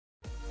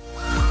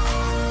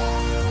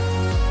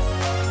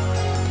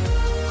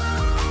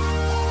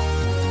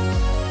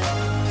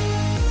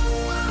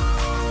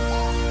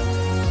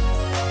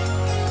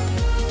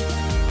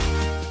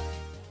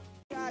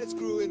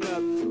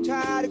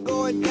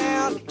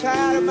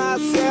tired of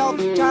myself,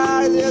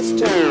 tired of this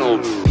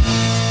town.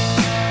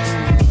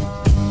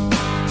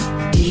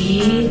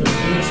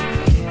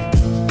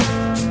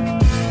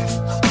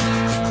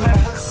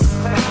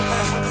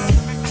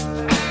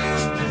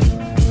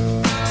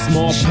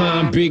 Small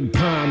pond, big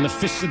pond, the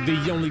fish are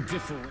the only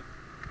difference.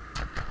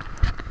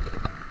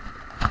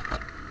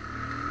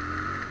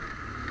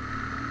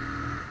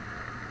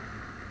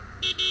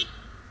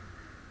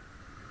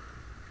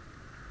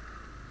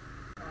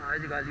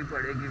 आज गाली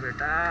पड़ेगी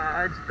बेटा,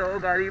 आज तो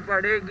गाली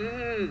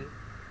पड़ेगी,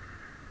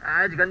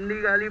 आज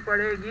गंदी गाली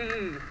पड़ेगी।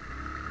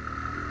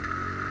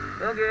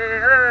 Okay,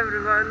 hello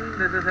everyone,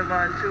 this is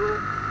Himanshu.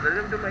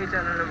 Welcome to my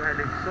channel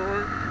Nomadic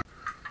Soul.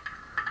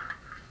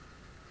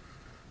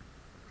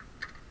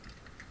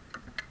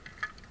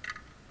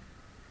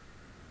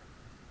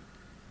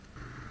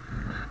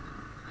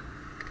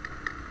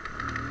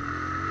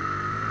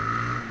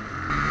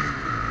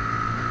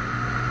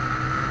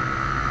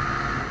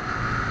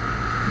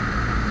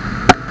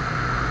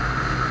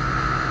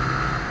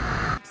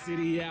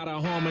 City out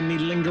of harmony,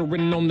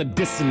 lingering on the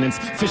dissonance.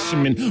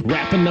 Fishermen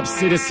wrapping up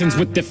citizens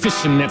with their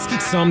fishing nets.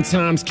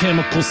 Sometimes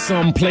chemical,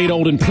 some played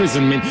old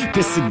imprisonment.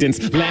 Dissidents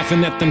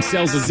laughing at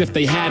themselves as if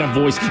they had a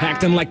voice,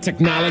 acting like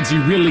technology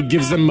really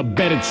gives them a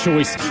better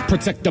choice.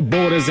 Protect the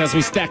borders as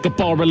we stack up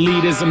our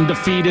elitism.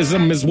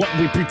 Defeatism is what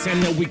we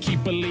pretend that we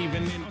keep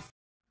believing in.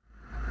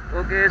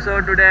 Okay, so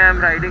today I'm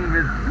riding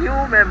with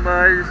new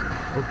members.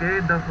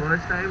 Okay, the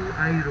first time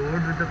I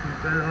rode with the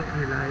people of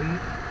Bhilai,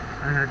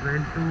 I had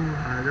went to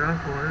Hadra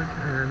Falls,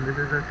 and this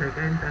is the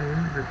second time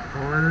with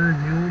all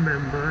new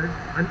members.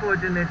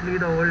 Unfortunately,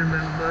 the old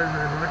members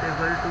were not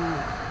able to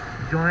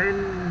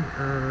join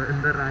in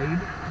the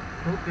ride.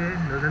 Okay,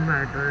 doesn't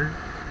matter.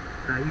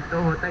 Ride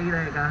तो होता ही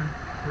रहेगा,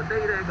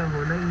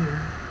 होना ही है.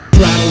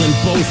 Straddling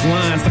both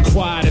lines, the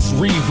quietest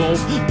revolt.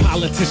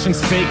 Politicians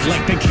fake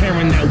like they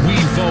caring that we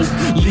vote.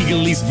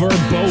 Legalese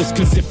verbose,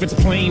 cause if it's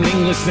plain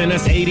English, then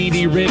that's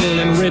ADD riddle,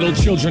 and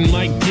riddle children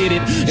might get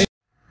it.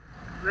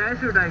 Where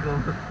should I go?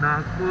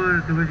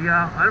 Nagpur, Dhulia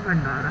or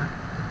Bhandara?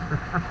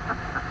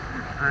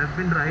 I've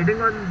been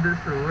riding on this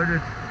road.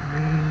 It's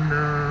been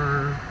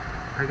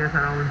I guess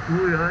around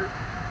 2 years.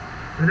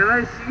 Whenever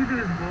I see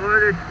this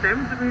board, it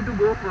tempts me to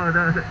go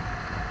further.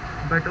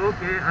 But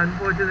okay,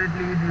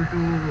 unfortunately due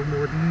to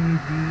Modi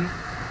ji,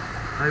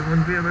 I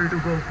won't be able to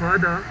go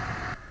further.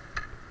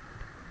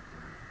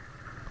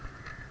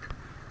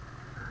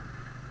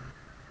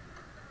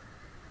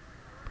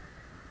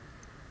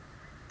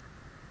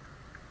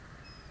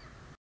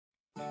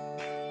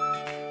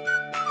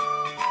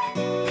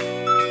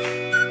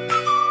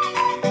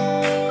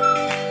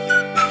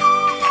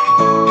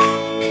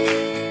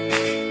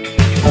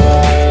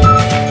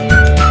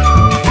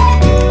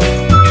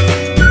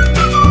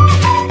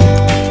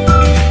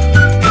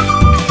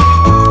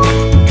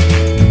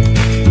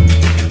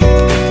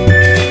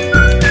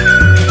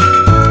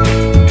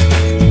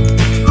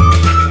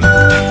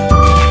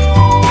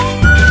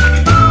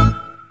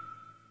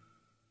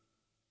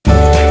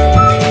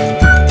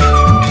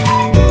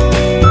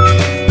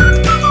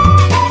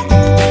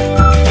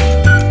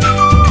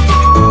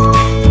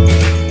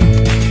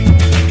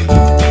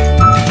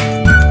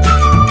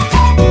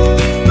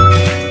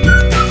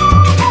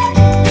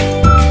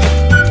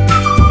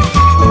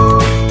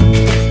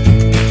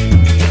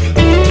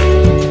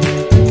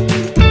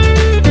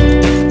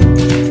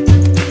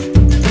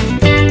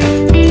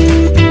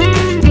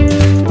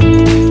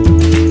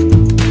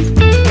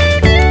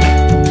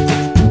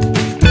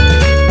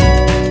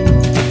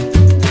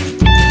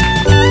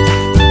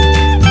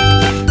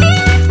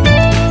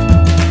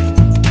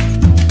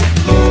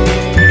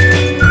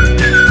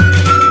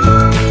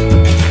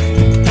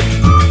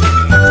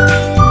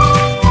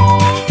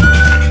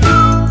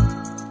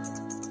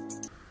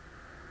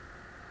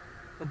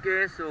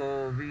 Okay,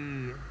 so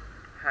we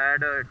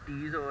had a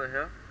teas over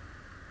here.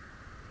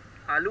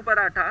 आलू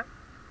पराठा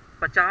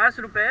 50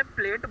 रुपए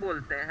plate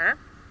बोलते हैं.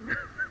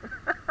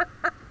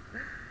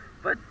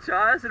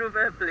 50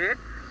 रुपए plate,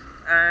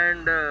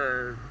 and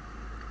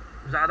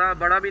ज़्यादा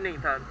बड़ा भी नहीं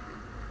था.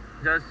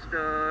 जस्ट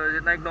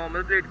जितना एक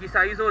नॉर्मल प्लेट की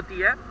साइज़ होती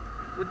है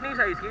उतनी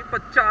साइज़ की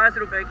 50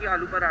 रुपए की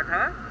आलू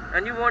paratha.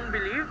 And you won't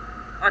believe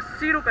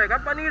 80 रुपए का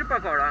पनीर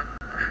पकौड़ा.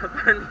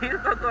 पनीर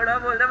पकौड़ा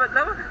बोलते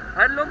मतलब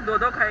हर लोग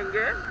दो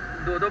खाएंगे,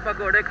 दो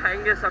पकौड़े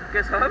खाएंगे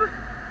सबके सब,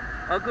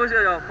 और खुश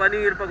हो जाओ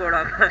पनीर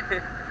पकौड़ा खाएं.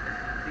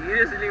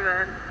 Seriously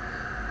man.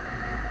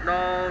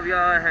 Now we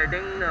are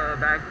heading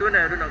back to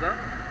Nehru Nagar,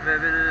 where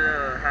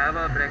we'll have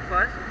a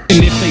breakfast.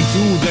 And if they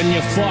do, then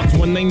you're fucked.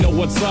 When they know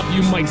what's up,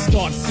 you might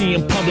start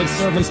seeing public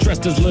servants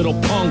dressed as little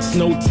punks.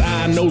 No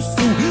tie, no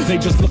suit, they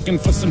just looking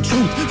for some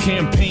truth.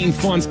 Campaign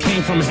funds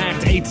came from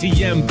hacked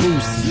ATM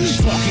booths.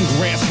 Talking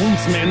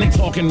grassroots, man, they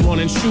talking run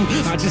and shoot.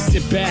 I just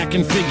sit back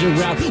and figure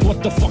out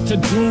what the fuck to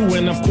do.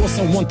 And of course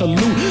I want the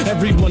loot.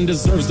 Everyone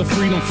deserves the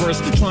freedom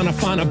first. Trying to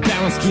find a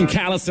balance between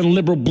callous and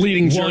liberal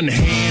bleeding. One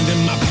hand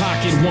in my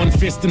pocket, one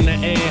fist in the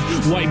air.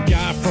 White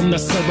guy from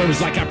the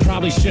suburbs, like I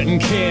probably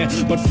shouldn't care,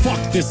 but fuck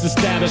this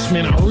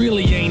establishment. I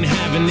really ain't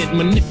having it.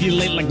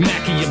 Manipulate like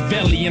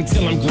Machiavelli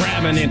until I'm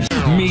grabbing it.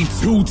 Me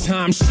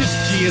 2-time shift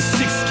gear,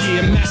 6th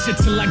gear, mash it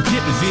till I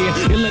get there.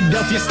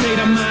 Philadelphia state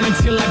of mind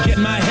until I get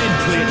my head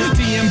clear.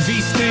 DMV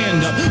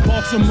stand up,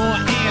 Baltimore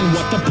and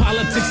what? The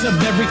politics of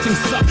everything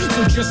suck,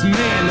 so just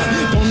man up.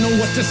 Don't know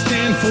what to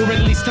stand for,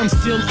 at least I'm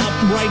still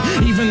upright.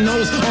 Even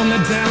those on the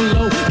down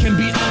low can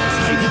be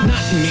uptight.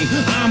 Not me,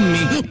 I'm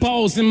me,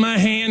 balls in my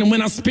hand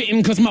when I'm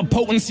spitting, cause my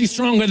potency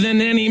stronger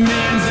than any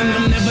man's. And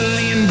I'm never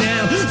laying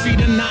down,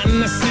 feet are not in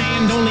the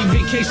sand. Only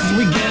vacations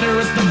we get are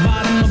at the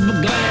bottom of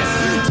a glass.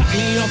 Top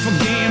me off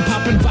again,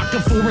 popping vodka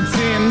for a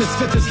tan. This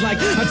fifth is like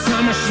a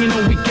time machine,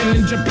 a weekend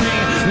in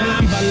Japan.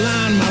 Line by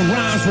line, my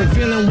rhymes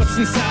revealing what's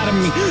inside of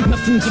me.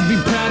 Nothing to be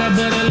proud of,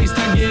 but at least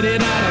I get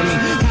it out of me.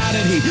 How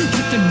did he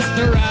took the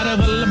doctor out of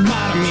a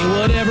lobotomy?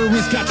 Whatever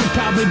he's got, you'll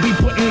probably be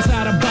put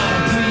inside a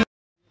bottle, please.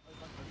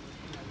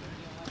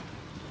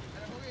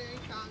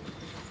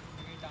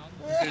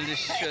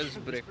 Delicious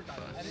breakfast.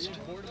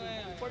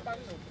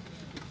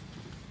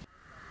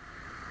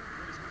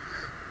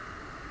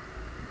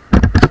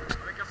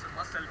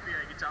 Selfie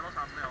आएगी, चलो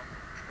सामने आओ,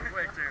 वो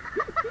एक second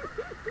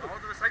आओ,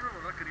 तो सही में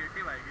बोल रहा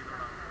क्रिएटिव आएगी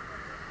थोड़ा।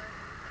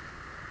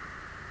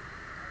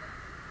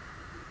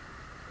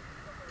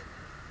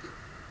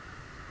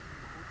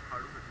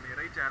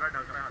 मेरा ही चेहरा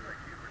ढक रहा है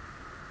हालांकि,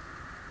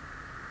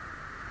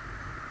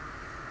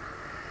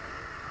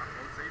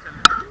 बहुत सही चल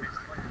रहा है।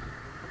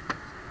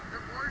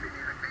 जब बोल भी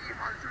नहीं रखते, ये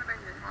फालतू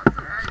नहीं है,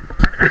 फालतू है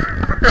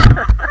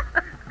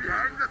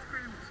behind the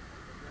screens।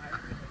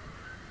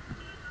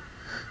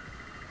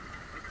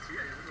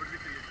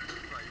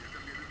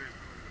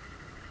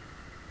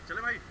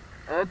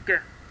 Okay.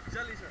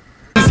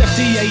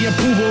 FDA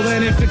approval,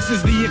 then it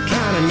fixes the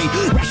economy.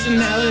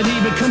 Rationality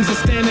becomes a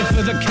standard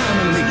for the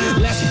commonly.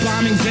 Less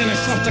bombings and a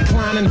sharp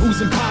decline in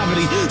who's in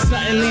poverty.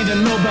 Suddenly the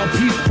Nobel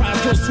Peace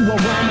Prize goes to a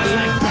rhyme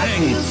like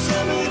bang. I feel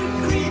summer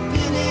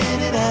creeping in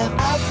it up.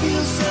 I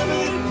feel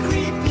summer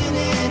creeping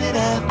in it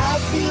up. I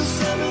feel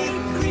summer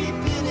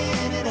creeping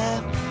in it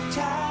up.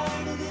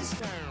 Tired of this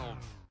town.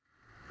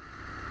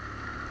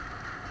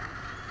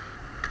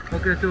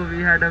 Okay, so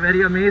we had a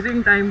very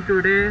amazing time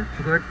today.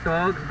 Good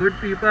talks, good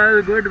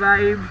people, good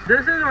vibes.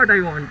 This is what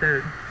I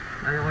wanted.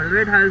 I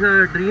always had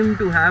a dream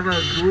to have a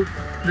group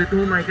with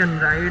whom I can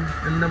ride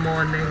in the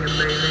morning, in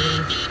the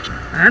evening.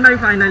 And I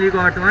finally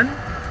got one.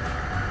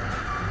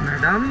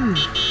 Madam.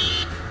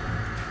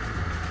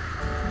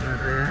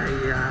 Arre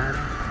yaar.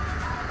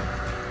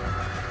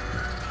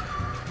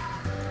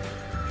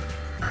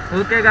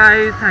 Okay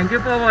guys, thank you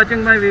for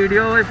watching my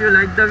video. If you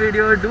like the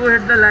video, do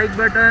hit the like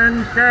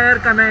button, share,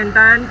 comment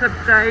and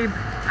subscribe.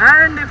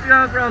 And if you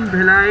are from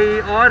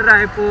Bhilai or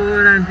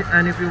Raipur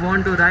and if you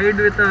want to ride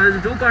with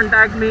us, do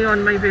contact me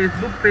on my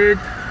Facebook page.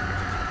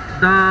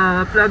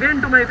 The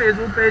plugin to my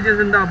Facebook page is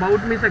in the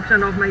About Me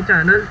section of my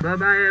channel. Bye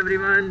bye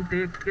everyone,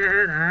 take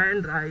care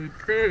and ride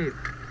safe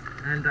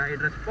and ride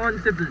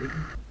responsibly.